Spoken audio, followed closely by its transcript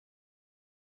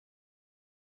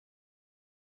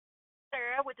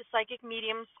with the Psychic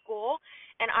Medium School,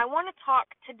 and I want to talk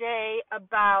today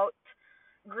about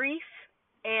grief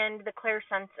and the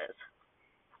clairsenses,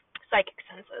 psychic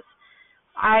senses.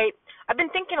 I've been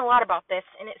thinking a lot about this,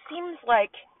 and it seems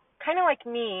like, kind of like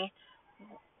me,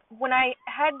 when I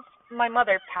had my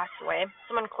mother pass away,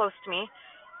 someone close to me,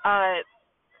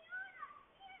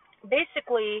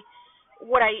 basically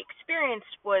what I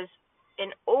experienced was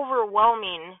an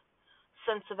overwhelming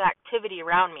sense of activity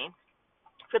around me.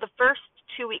 For the first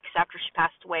 2 weeks after she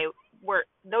passed away,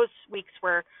 those weeks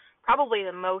were probably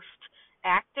the most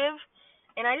active.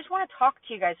 And I just want to talk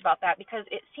to you guys about that because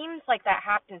it seems like that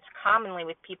happens commonly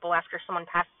with people after someone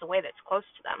passes away that's close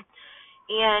to them.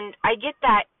 And I get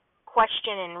that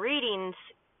question in readings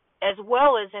as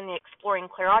well as in the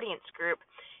Exploring Clairaudience group.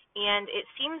 And it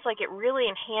seems like it really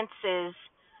enhances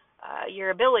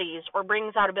your abilities or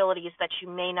brings out abilities that you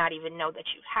may not even know that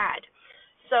you've had.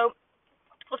 So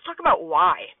let's talk about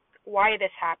why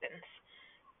this happens.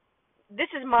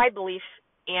 This is my belief,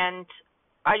 and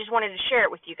I just wanted to share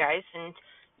it with you guys, and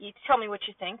you tell me what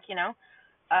you think,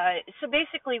 So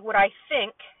basically what I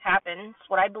think happens,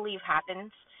 what I believe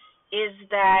happens, is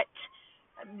that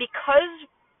because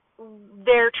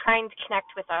they're trying to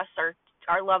connect with us, or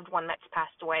our loved one that's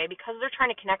passed away, because they're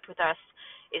trying to connect with us,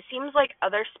 it seems like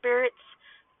other spirits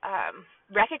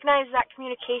recognize that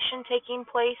communication taking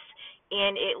place,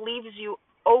 and it leaves you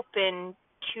open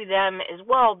to them as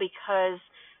well, because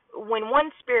when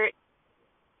one spirit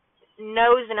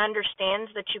knows and understands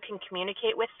that you can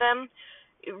communicate with them,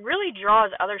 it really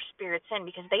draws other spirits in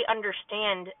because they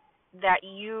understand that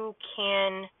you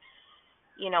can,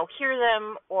 hear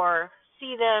them or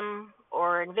see them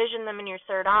or envision them in your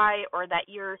third eye, or that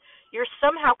you're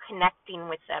somehow connecting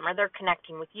with them, or they're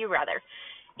connecting with you rather.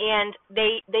 And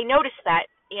they notice that,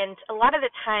 and a lot of the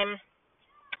time,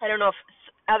 I don't know if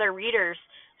other readers,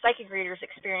 psychic readers,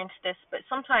 experience this, but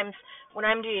sometimes when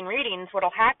I'm doing readings, what'll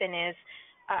happen is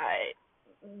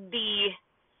the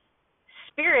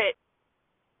spirit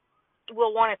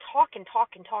will want to talk and talk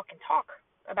and talk and talk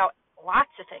about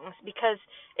lots of things, because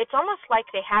it's almost like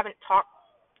they haven't talked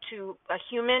to a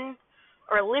human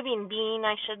or a living being,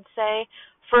 I should say,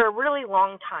 for a really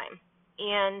long time.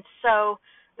 And so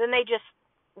then they just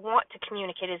want to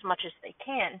communicate as much as they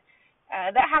can.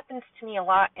 That happens to me a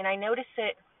lot, and I notice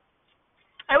it,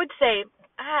 I would say,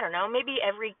 I don't know, maybe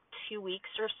every 2 weeks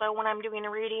or so when I'm doing a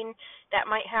reading, that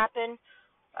might happen.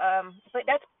 But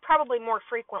that's probably more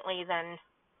frequently than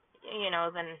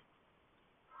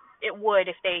it would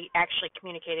if they actually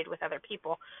communicated with other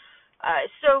people.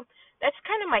 So that's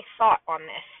kind of my thought on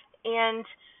this. And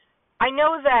I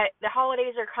know that the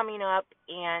holidays are coming up,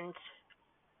 and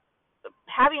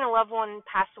having a loved one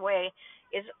pass away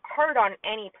is hard on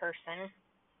any person,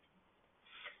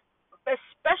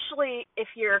 especially if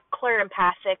you're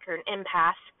clairempathic or an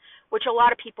empath, which a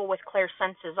lot of people with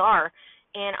clairsenses are.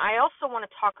 And I also want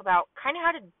to talk about kind of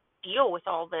how to deal with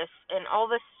all this and all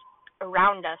this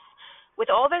around us. With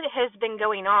all that has been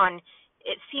going on,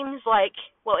 it seems like,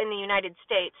 well, in the United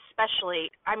States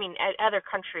especially, other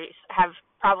countries have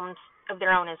problems of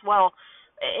their own as well.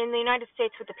 In the United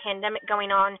States, with the pandemic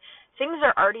going on, things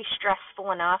are already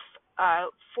stressful enough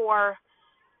for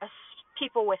us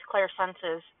people with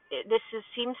clairsenses.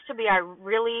 Seems to be a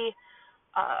really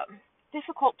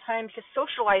difficult time, because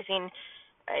socializing,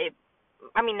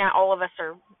 not all of us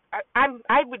are.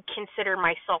 I would consider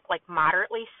myself like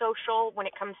moderately social when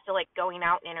it comes to like going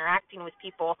out and interacting with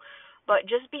people, but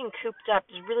just being cooped up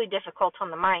is really difficult on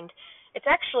the mind. It's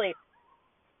actually,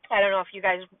 I don't know if you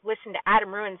guys listen to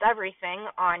Adam Ruins Everything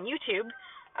on YouTube.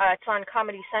 It's on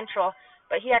Comedy Central,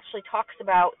 but he actually talks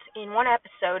about, in one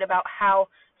episode, about how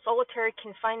solitary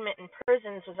confinement in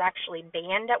prisons was actually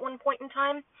banned at one point in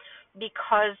time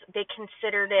because they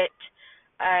considered it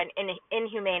an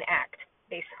inhumane act,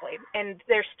 basically. And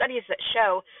there's studies that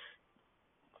show,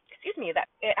 that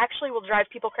it actually will drive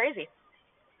people crazy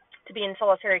to be in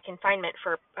solitary confinement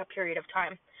for a period of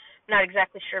time. I'm not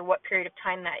exactly sure what period of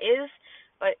time that is,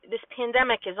 but this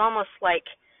pandemic is almost like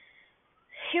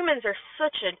humans are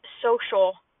such a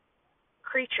social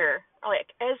creature. Like,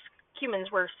 as humans,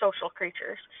 we're social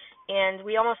creatures, and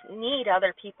we almost need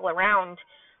other people around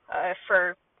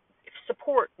for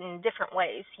support in different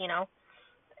ways.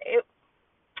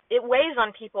 It weighs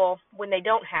on people when they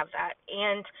don't have that.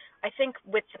 And I think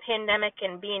with the pandemic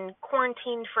and being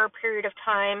quarantined for a period of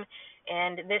time,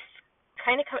 and this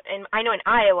and I know in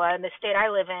Iowa, the state I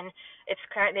live in,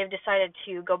 they've decided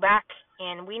to go back,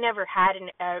 and we never had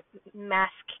a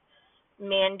mask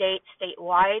mandate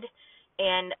statewide,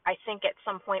 and I think at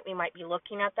some point we might be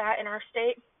looking at that in our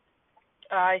state.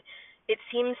 It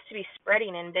seems to be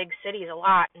spreading in big cities a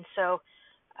lot, and so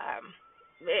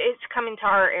it's coming to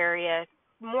our area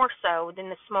more so than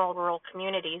the small rural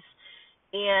communities,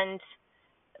 and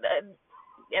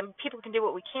people can do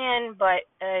what we can, but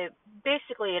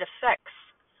basically it affects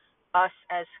us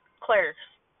as Claires.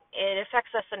 It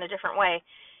affects us in a different way,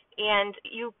 and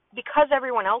because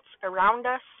everyone else around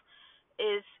us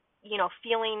is,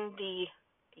 feeling the,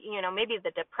 maybe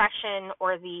the depression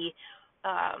or the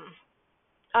um,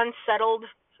 unsettled,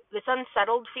 this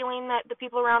unsettled feeling that the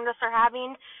people around us are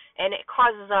having, and it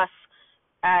causes us,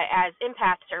 as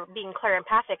empaths or being clear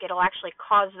empathic, it'll actually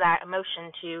cause that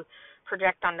emotion to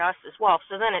project onto us as well.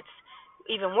 So then it's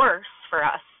even worse for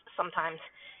us sometimes.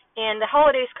 And the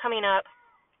holidays coming up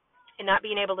and not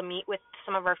being able to meet with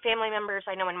some of our family members.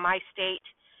 I know in my state,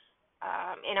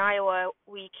 in Iowa,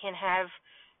 we can have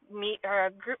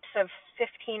groups of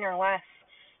 15 or less,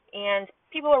 and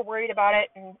people are worried about it.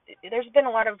 And there's been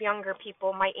a lot of younger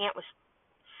people. My aunt was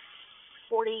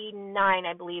 49,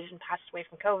 I believe, and passed away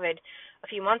from COVID a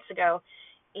few months ago,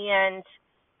 and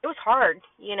it was hard,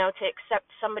 to accept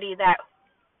somebody that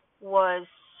was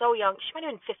so young. She might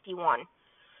have been 51.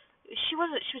 She was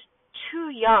too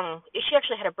young. She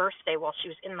actually had a birthday while she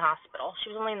was in the hospital. She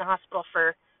was only in the hospital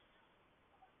for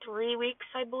 3 weeks,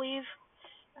 I believe,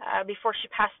 before she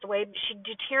passed away.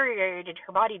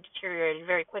 Her body deteriorated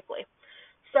very quickly.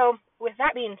 So with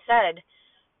that being said,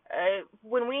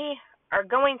 when we are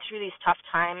going through these tough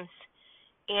times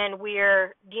and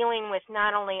we're dealing with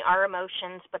not only our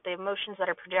emotions, but the emotions that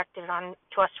are projected on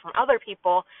to us from other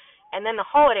people, and then the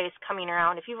holidays coming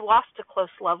around, if you've lost a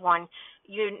close loved one,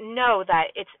 you know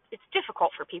that it's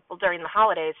difficult for people during the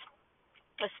holidays,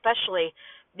 especially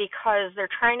because we're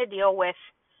trying to deal with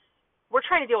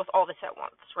all this at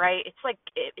once, right? It's like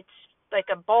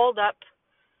a balled up,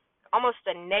 almost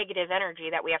a negative energy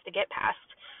that we have to get past.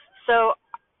 So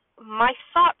my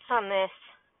thoughts on this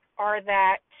are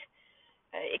that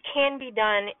it can be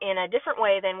done in a different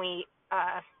way than we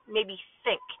maybe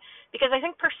think, because I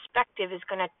think perspective is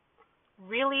going to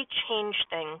really change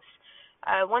things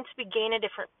once we gain a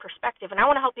different perspective. And I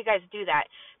want to help you guys do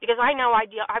that, because I know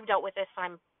I've dealt with this.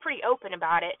 I'm pretty open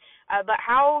about it. But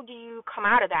how do you come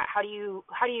out of that? How do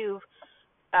you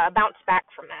bounce back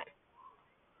from that?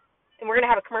 And we're going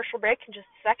to have a commercial break in just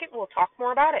a second. We'll talk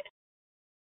more about it.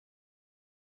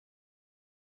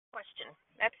 Question.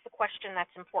 That's the question that's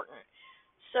important.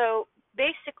 So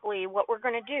basically what we're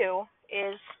going to do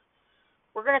is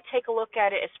we're going to take a look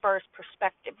at it as far as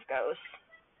perspective goes.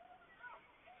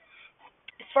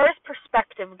 As far as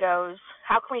perspective goes,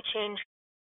 how can we change?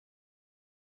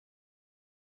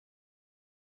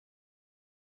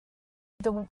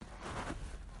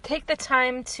 Take the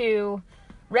time to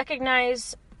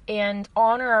recognize and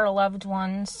honor our loved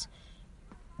ones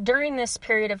during this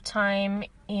period of time,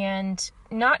 and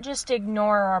not just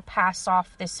ignore or pass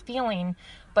off this feeling,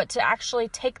 but to actually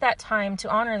take that time to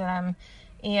honor them,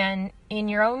 and in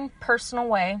your own personal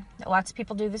way. Lots of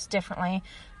people do this differently,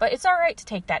 but it's all right to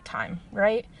take that time,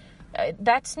 right?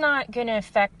 That's not going to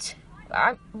affect...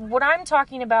 what I'm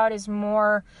talking about is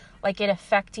more like it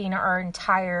affecting our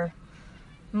entire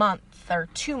month or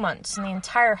 2 months and the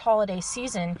entire holiday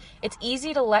season. It's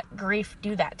easy to let grief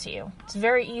do that to you. It's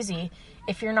very easy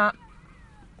if you're not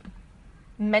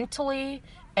mentally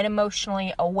and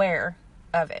emotionally aware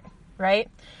of it, right?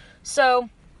 So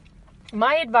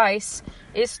my advice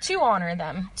is to honor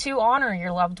them, to honor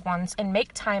your loved ones, and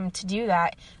make time to do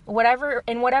that,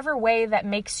 in whatever way that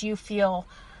makes you feel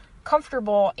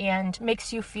comfortable and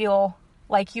makes you feel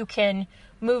like you can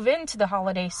move into the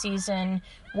holiday season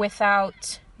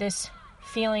without this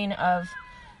feeling of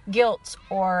guilt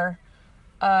or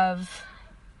of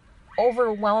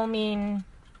overwhelming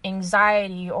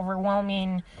anxiety,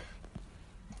 overwhelming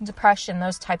depression,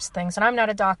 those types of things. And I'm not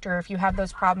a doctor. If you have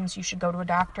those problems, you should go to a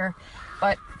doctor.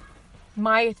 But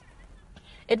my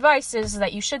advice is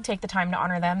that you should take the time to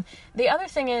honor them. The other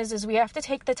thing is we have to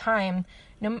take the time,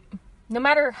 no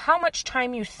matter how much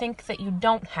time you think that you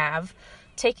don't have,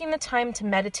 taking the time to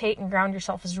meditate and ground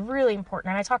yourself is really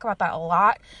important. And I talk about that a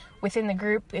lot within the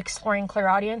group, Exploring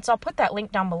Clairaudience. I'll put that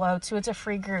link down below too. It's a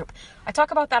free group. I talk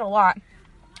about that a lot.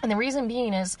 And the reason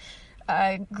being is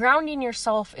grounding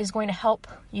yourself is going to help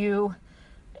you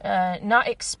not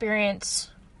experience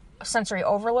sensory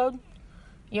overload.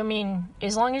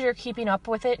 As long as you're keeping up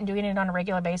with it and doing it on a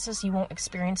regular basis, you won't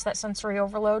experience that sensory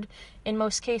overload in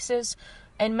most cases.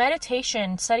 And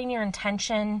meditation, setting your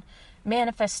intention,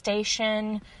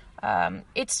 manifestation,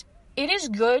 it is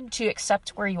good to accept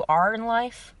where you are in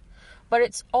life, but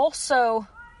it's also,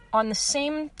 on the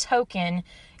same token,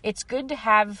 it's good to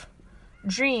have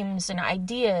dreams and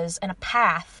ideas and a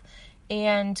path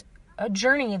and a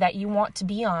journey that you want to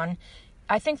be on.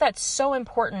 I think that's so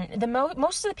important.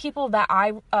 Most of the people that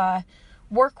I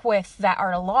work with that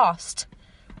are lost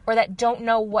or that don't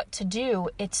know what to do,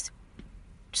 it's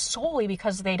solely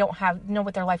because they don't know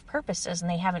what their life purpose is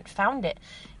and they haven't found it.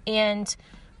 And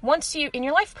and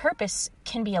your life purpose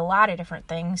can be a lot of different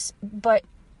things, but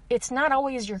it's not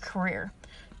always your career.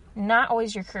 Not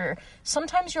always your career.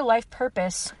 Sometimes your life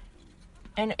purpose,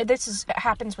 and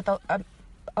happens with a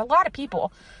lot of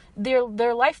people,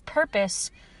 their life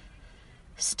purpose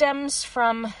stems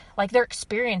from like their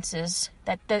experiences,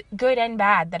 the good and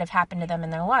bad that have happened to them in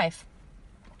their life.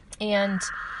 And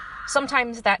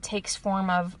sometimes that takes form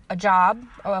of a job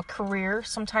or a career.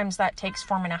 Sometimes that takes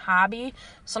form in a hobby.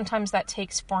 Sometimes that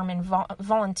takes form in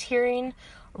volunteering,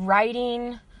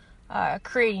 writing,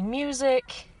 creating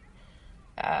music,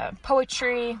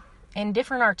 poetry, in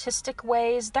different artistic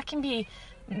ways. That can be,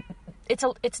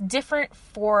 it's different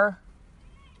for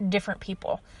different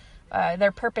people.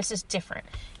 Their purpose is different.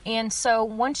 And so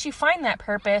once you find that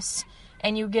purpose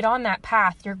and you get on that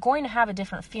path, you're going to have a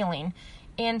different feeling.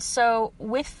 And so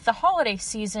with the holiday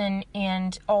season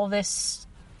and all this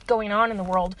going on in the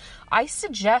world, I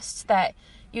suggest that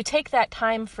you take that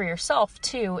time for yourself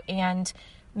too and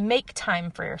make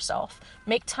time for yourself.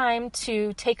 Make time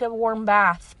to take a warm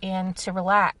bath and to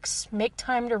relax. Make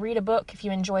time to read a book if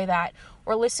you enjoy that,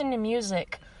 or listen to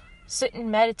music, sit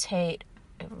and meditate,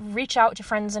 reach out to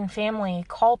friends and family,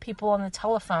 call people on the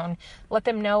telephone, let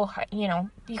them know,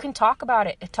 you can talk about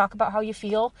it, talk about how you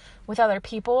feel with other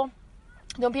people.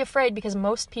 Don't be afraid, because a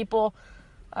lot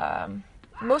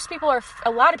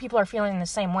of people are feeling the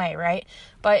same way, right?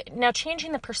 But now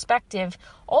changing the perspective,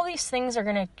 all these things are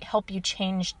going to help you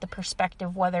change the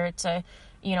perspective, whether it's a,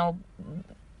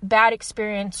 bad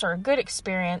experience or a good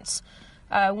experience.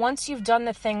 Once you've done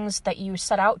the things that you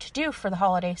set out to do for the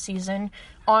holiday season,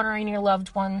 honoring your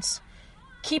loved ones,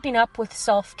 keeping up with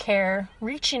self-care,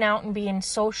 reaching out and being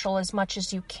social as much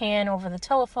as you can over the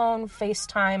telephone,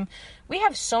 FaceTime. We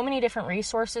have so many different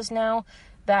resources now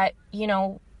that,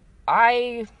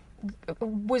 I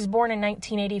was born in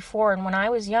 1984, and when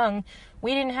I was young,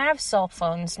 we didn't have cell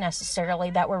phones necessarily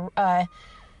that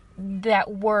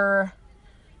were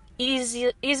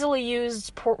easily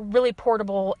used, really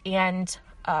portable, and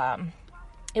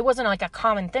it wasn't like a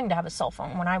common thing to have a cell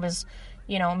phone. When I was,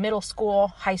 middle school,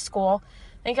 high school,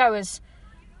 I think I was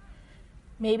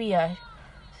maybe a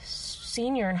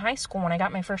senior in high school when I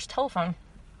got my first telephone.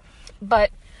 But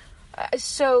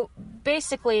so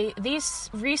basically,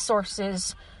 these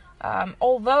resources,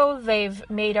 although they've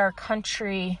made our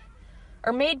country,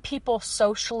 or made people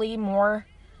socially more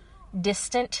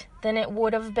distant than it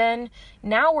would have been,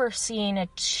 now we're seeing a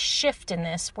shift in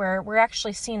this, where we're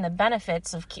actually seeing the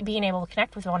benefits of being able to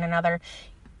connect with one another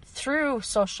through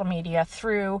social media,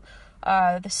 through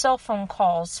the cell phone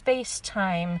calls,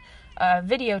 FaceTime,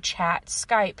 video chat,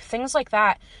 Skype, things like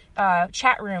that,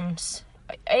 chat rooms,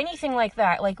 anything like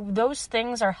that. Like, those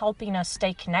things are helping us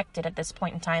stay connected at this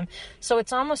point in time. So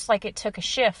it's almost like it took a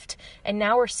shift, and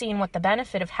now we're seeing what the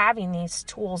benefit of having these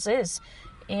tools is.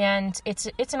 And it's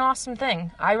an awesome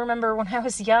thing. I remember when I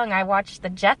was young, I watched the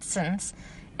Jetsons,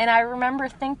 and I remember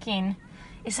thinking,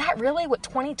 is that really what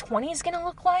 2020 is going to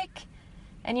look like?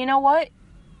 And you know what?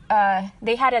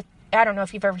 They had I don't know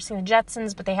if you've ever seen the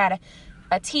Jetsons, but they had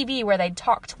a TV where they'd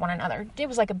talk to one another. It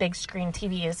was like a big screen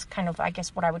TV is kind of, I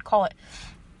guess, what I would call it.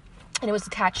 And it was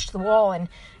attached to the wall. And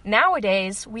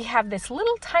nowadays, we have this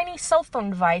little tiny cell phone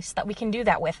device that we can do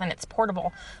that with, and it's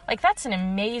portable. Like, that's an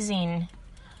amazing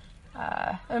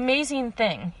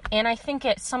thing. And I think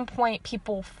at some point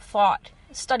people thought,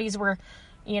 studies were,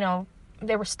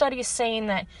 there were studies saying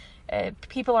that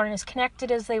people aren't as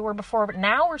connected as they were before, but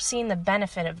now we're seeing the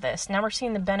benefit of this. Now we're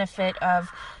seeing the benefit of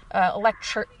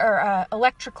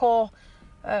electrical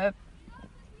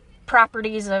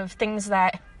properties of things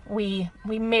that we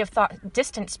may have thought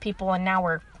distanced people, and now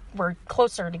we're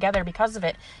closer together because of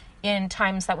it in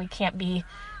times that we can't be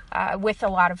with a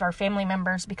lot of our family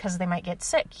members because they might get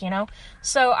sick,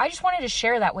 So I just wanted to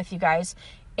share that with you guys.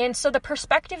 And so the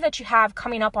perspective that you have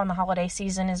coming up on the holiday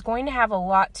season is going to have a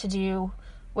lot to do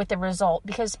with the result,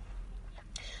 because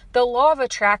the law of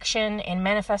attraction and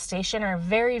manifestation are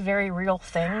very, very real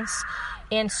things.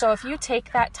 And so if you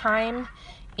take that time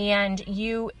and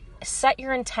you set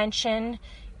your intention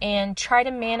and try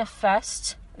to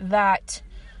manifest that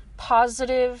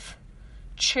positive,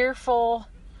 cheerful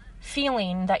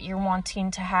feeling that you're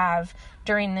wanting to have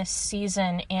during this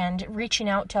season, and reaching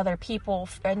out to other people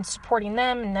and supporting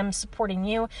them and them supporting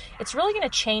you, it's really going to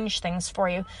change things for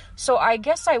you. So I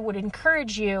guess I would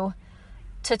encourage you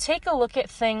to take a look at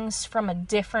things from a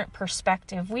different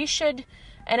perspective. We should,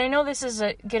 and I know this is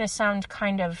going to sound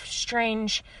kind of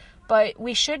strange, but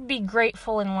we should be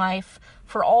grateful in life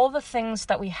for all the things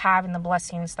that we have and the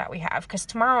blessings that we have, because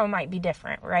tomorrow might be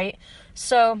different, right?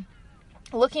 So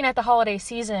looking at the holiday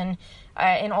season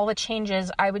and all the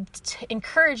changes, I would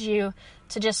encourage you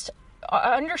to just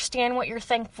understand what you're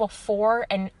thankful for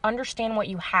and understand what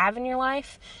you have in your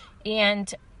life,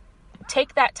 and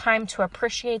take that time to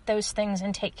appreciate those things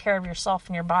and take care of yourself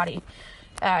and your body,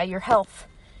 your health,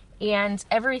 and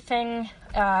everything.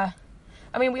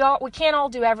 We can't all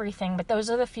do everything, but those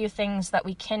are the few things that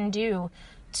we can do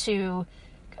to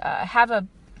have a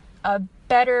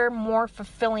better, more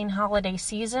fulfilling holiday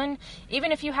season.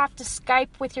 Even if you have to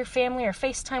Skype with your family or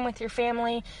FaceTime with your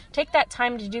family, take that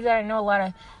time to do that. I know a lot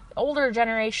of older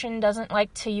generation doesn't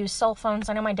like to use cell phones.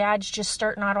 I know my dad's just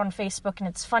starting out on Facebook, and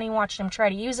it's funny watching him try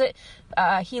to use it.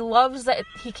 He loves that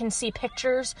he can see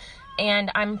pictures,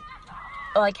 and I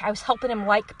was helping him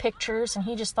like pictures, and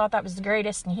he just thought that was the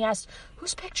greatest, and he asked,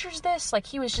 whose picture is this?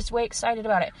 He was just way excited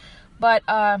about it. But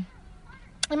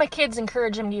and my kids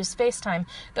encourage him to use FaceTime.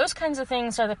 Those kinds of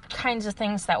things are the kinds of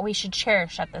things that we should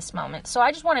cherish at this moment. So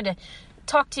I just wanted to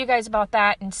talk to you guys about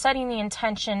that, and setting the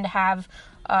intention to have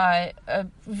I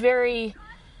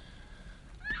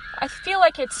feel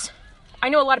like I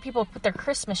know a lot of people put their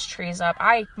Christmas trees up.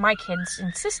 My kids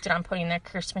insisted on putting their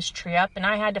Christmas tree up, and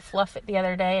I had to fluff it the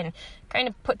other day and kind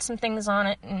of put some things on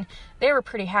it, and they were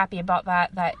pretty happy about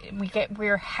that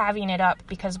we're having it up,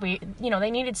 because they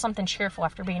needed something cheerful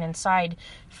after being inside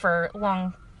for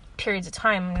long periods of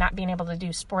time and not being able to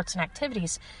do sports and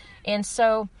activities. And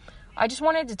so I just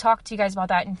wanted to talk to you guys about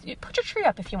that, and put your tree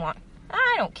up if you want.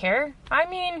 I don't care. I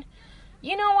mean,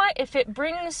 you know what? If it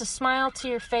brings a smile to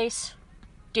your face,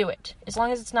 do it, as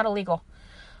long as it's not illegal.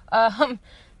 But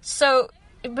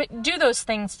do those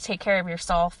things to take care of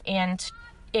yourself. And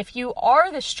if you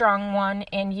are the strong one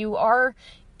and you are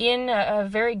in a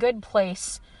very good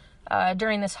place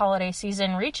during this holiday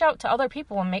season, reach out to other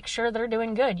people and make sure they're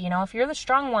doing good. If you're the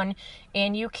strong one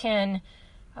and you can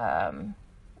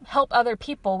help other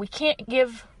people, we can't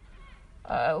give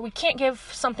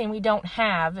something we don't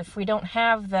have. If we don't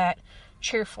have that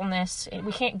cheerfulness,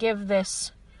 we can't give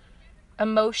this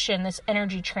emotion, this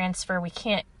energy transfer. We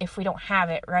can't if we don't have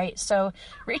it, right? So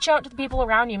reach out to the people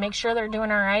around you, make sure they're doing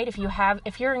all right. If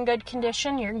you're in good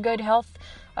condition, you're in good health,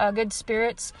 good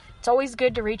spirits, it's always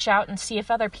good to reach out and see if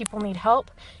other people need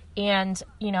help. And,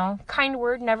 kind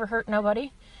word never hurt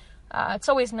nobody. It's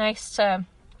always nice to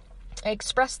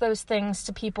express those things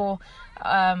to people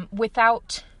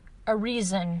without a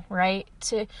reason, right?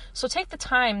 So take the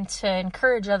time to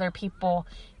encourage other people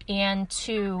and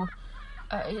to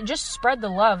just spread the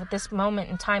love at this moment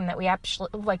in time that we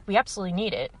absolutely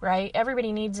need it, right?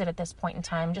 Everybody needs it at this point in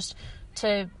time, just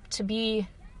to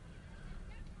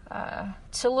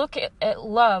look at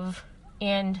love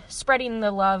and spreading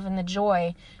the love and the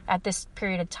joy at this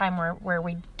period of time where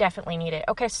we definitely need it.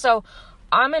 Okay, so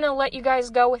I'm going to let you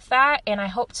guys go with that, and I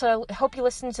hope you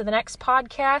listen to the next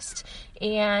podcast,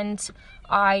 and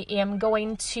I am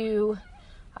going to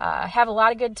have a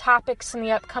lot of good topics in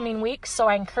the upcoming weeks, so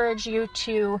I encourage you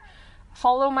to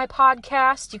follow my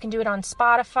podcast. You can do it on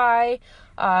Spotify,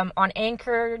 on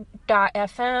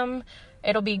Anchor.fm.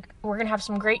 We're going to have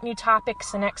some great new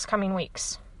topics the next coming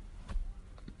weeks.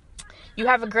 You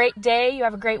have a great day, you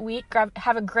have a great week,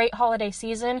 have a great holiday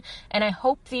season, and I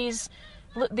hope these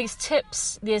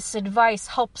tips, this advice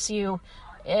helps you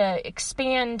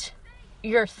expand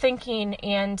your thinking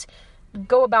and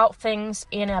go about things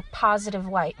in a positive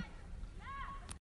light.